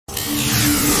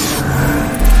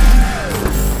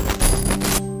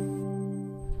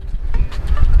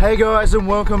Hey guys, and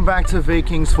welcome back to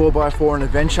Vikings 4x4 and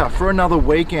Adventure for another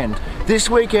weekend. This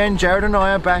weekend, Jarrod and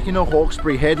I are back in the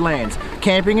Hawkesbury Headlands,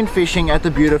 camping and fishing at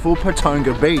the beautiful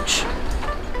Patonga beach.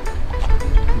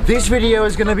 This video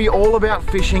is going to be all about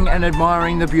fishing and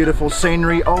admiring the beautiful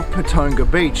scenery of Patonga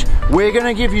Beach. We're going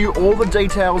to give you all the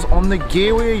details on the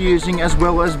gear we are using as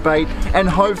well as bait, and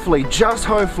hopefully, just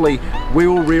hopefully, we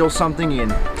will reel something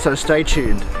in, so stay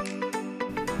tuned.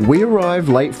 We arrived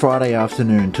late Friday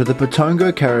afternoon to the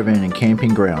Patonga caravan and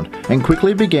camping ground and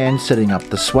quickly began setting up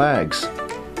the swags.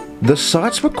 The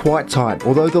sites were quite tight,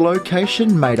 although the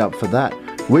location made up for that.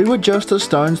 We were just a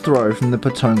stone's throw from the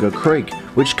Patonga Creek,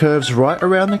 which curves right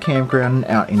around the campground and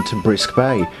out into Brisk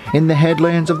Bay, in the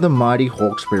headlands of the mighty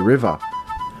Hawkesbury River.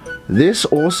 This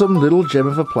awesome little gem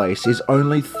of a place is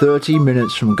only 30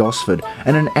 minutes from Gosford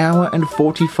and an hour and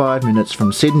 45 minutes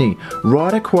from Sydney,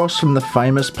 right across from the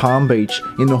famous Palm Beach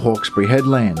in the Hawkesbury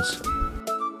Headlands.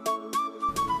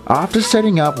 After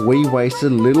setting up, we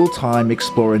wasted little time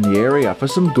exploring the area for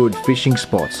some good fishing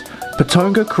spots.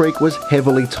 Patonga Creek was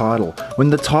heavily tidal. When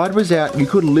the tide was out, you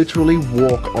could literally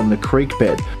walk on the creek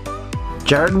bed.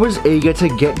 Jarrod was eager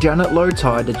to get down at low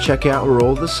tide to check out where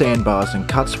all the sandbars and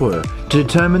cuts were, to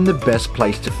determine the best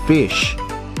place to fish.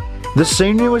 The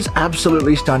scenery was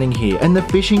absolutely stunning here, and the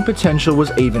fishing potential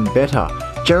was even better.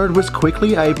 Jarrod was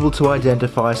quickly able to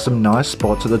identify some nice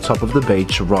spots at the top of the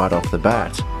beach right off the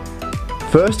bat.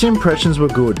 First impressions were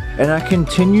good, and our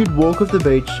continued walk of the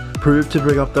beach proved to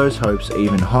bring up those hopes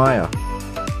even higher.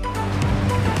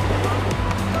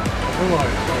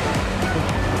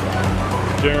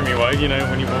 Jeremy way, you know,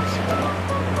 when he walks.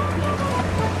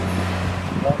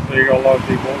 So you got a lot of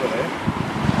deep water there.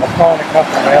 I'm trying to cut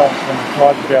them out when the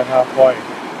tide's about halfway.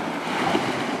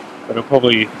 But it'll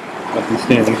probably not be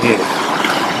standing here.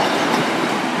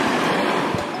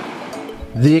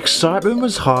 The excitement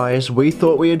was high as we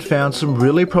thought we had found some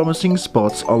really promising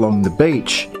spots along the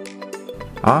beach.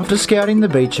 After scouting the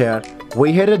beach out,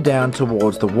 we headed down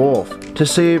towards the wharf to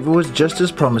see if it was just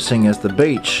as promising as the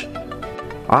beach.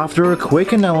 After a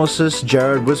quick analysis,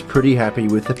 Jarrod was pretty happy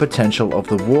with the potential of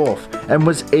the wharf and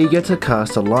was eager to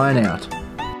cast a line out.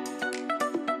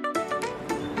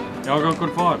 Yeah, I got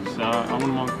good vibes. I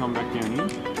wouldn't mind coming back down here.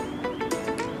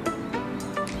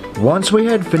 Once we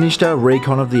had finished our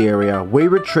recon of the area, we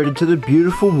retreated to the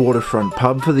beautiful waterfront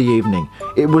pub for the evening.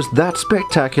 It was that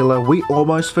spectacular we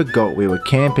almost forgot we were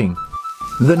camping.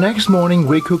 The next morning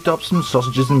we cooked up some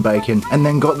sausages and bacon and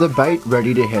then got the bait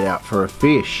ready to head out for a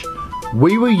fish.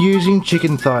 We were using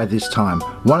chicken thigh this time,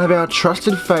 one of our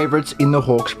trusted favourites in the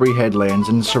Hawkesbury Headlands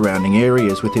and surrounding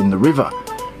areas within the river.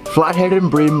 Flathead and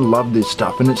Bream love this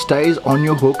stuff and it stays on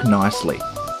your hook nicely.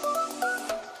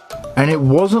 And it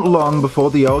wasn't long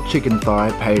before the old chicken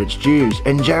thigh paid its dues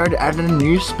and Jarrod added a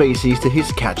new species to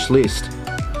his catch list.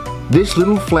 This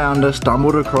little flounder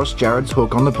stumbled across Jarrod's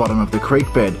hook on the bottom of the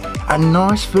creek bed, a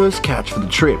nice first catch for the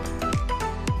trip.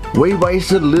 We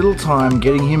wasted little time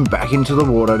getting him back into the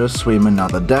water to swim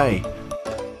another day.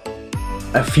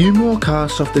 A few more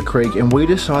casts off the creek and we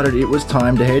decided it was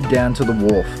time to head down to the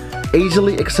wharf,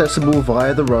 easily accessible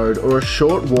via the road or a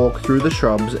short walk through the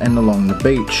shrubs and along the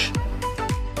beach.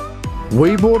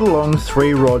 We brought along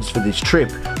 3 rods for this trip.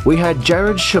 We had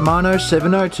Jarrod's Shimano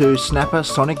 702 Snapper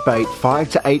Sonic Bait 5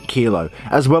 to 8 kilo,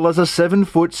 as well as a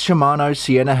 7-foot Shimano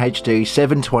Sienna HD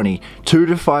 720 2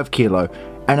 to 5 kilo,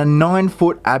 and a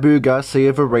 9-foot Abu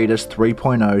Garcia Veritas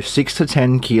 3.0 6 to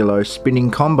 10 kilo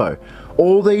spinning combo.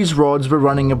 All these rods were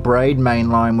running a braid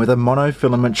mainline with a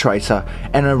monofilament tracer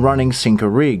and a running sinker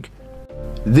rig.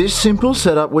 This simple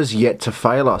setup was yet to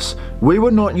fail us. We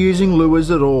were not using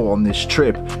lures at all on this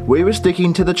trip. We were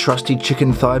sticking to the trusty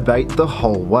chicken thigh bait the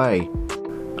whole way.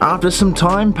 After some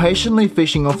time patiently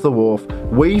fishing off the wharf,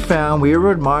 we found we were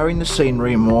admiring the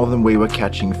scenery more than we were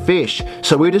catching fish,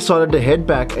 so we decided to head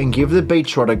back and give the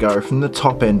beach rod a go from the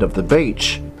top end of the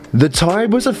beach. The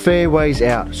tide was a fair ways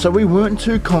out, so we weren't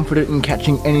too confident in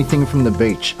catching anything from the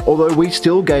beach, although we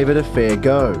still gave it a fair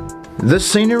go. The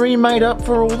scenery made up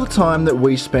for all the time that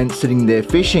we spent sitting there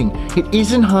fishing. It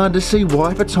isn't hard to see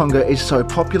why Patonga is so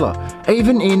popular,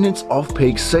 even in its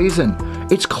off-peak season.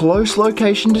 Its close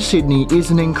location to Sydney is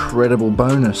an incredible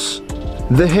bonus.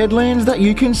 The headlands that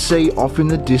you can see off in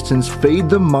the distance feed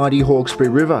the mighty Hawkesbury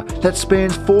River that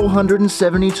spans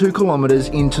 472 kilometres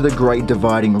into the Great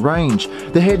Dividing Range.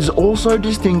 The heads also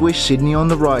distinguish Sydney on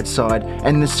the right side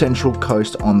and the Central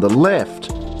Coast on the left.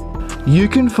 You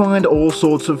can find all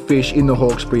sorts of fish in the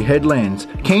Hawkesbury Headlands.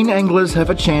 Keen anglers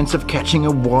have a chance of catching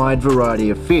a wide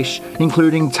variety of fish,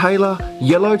 including tailor,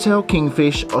 yellowtail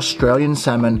kingfish, Australian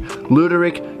salmon,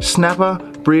 luderick, snapper,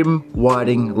 brim,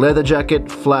 whiting, leather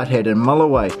jacket, flathead and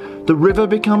mulloway. The river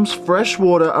becomes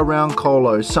freshwater around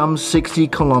Colo, some 60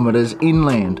 kilometres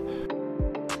inland.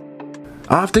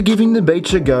 After giving the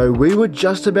beach a go, we were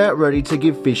just about ready to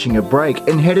give fishing a break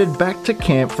and headed back to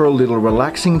camp for a little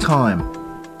relaxing time.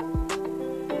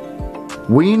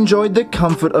 We enjoyed the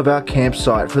comfort of our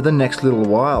campsite for the next little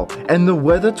while, and the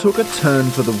weather took a turn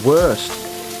for the worst.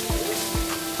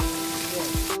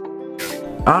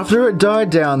 After it died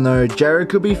down though, Jarrod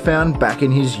could be found back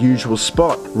in his usual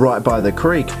spot, right by the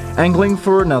creek, angling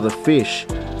for another fish.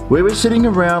 We were sitting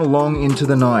around long into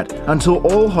the night, until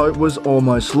all hope was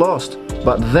almost lost.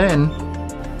 But then,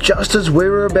 just as we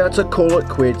were about to call it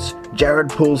quits, Jarrod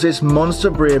pulls this monster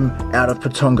brim out of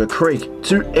Patonga Creek,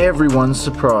 to everyone's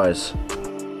surprise.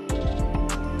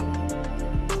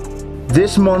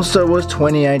 This monster was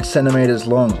 28 centimeters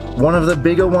long, one of the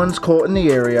bigger ones caught in the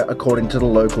area according to the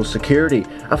local security,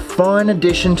 a fine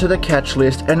addition to the catch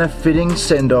list and a fitting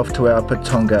send-off to our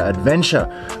Patonga adventure.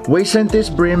 We sent this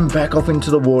brim back off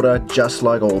into the water just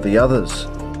like all the others.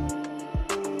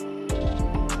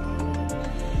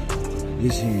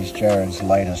 This is Jarrod's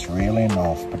latest reel-in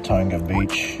off Patonga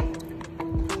Beach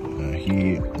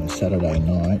here on Saturday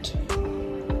night,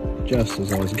 just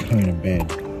as I was going to bed.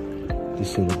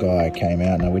 This little guy came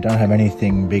out. Now we don't have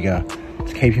anything bigger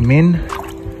to keep him in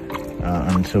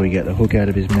until we get the hook out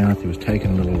of his mouth. It was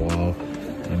taking a little while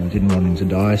and we didn't want him to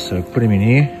die, so put him in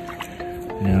here.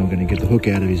 Now we're going to get the hook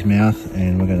out of his mouth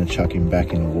and we're going to chuck him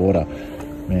back in the water.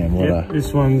 Man, what a...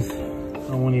 This one's,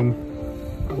 I want him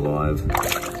alive.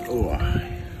 Oh.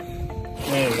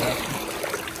 There we go.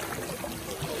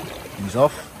 He's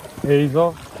off. Yeah, he's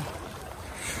off.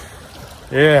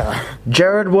 Yeah.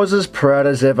 Jarrod was as proud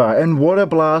as ever, and what a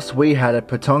blast we had at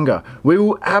Patonga. We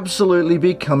will absolutely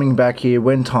be coming back here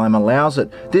when time allows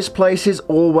it. This place is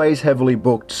always heavily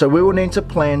booked, so we will need to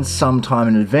plan some time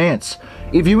in advance.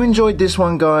 If you enjoyed this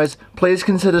one guys, please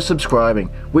consider subscribing.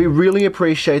 We really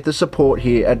appreciate the support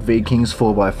here at Vikings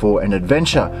 4x4 and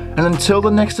Adventure. And until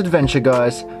the next adventure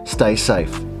guys, stay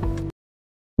safe.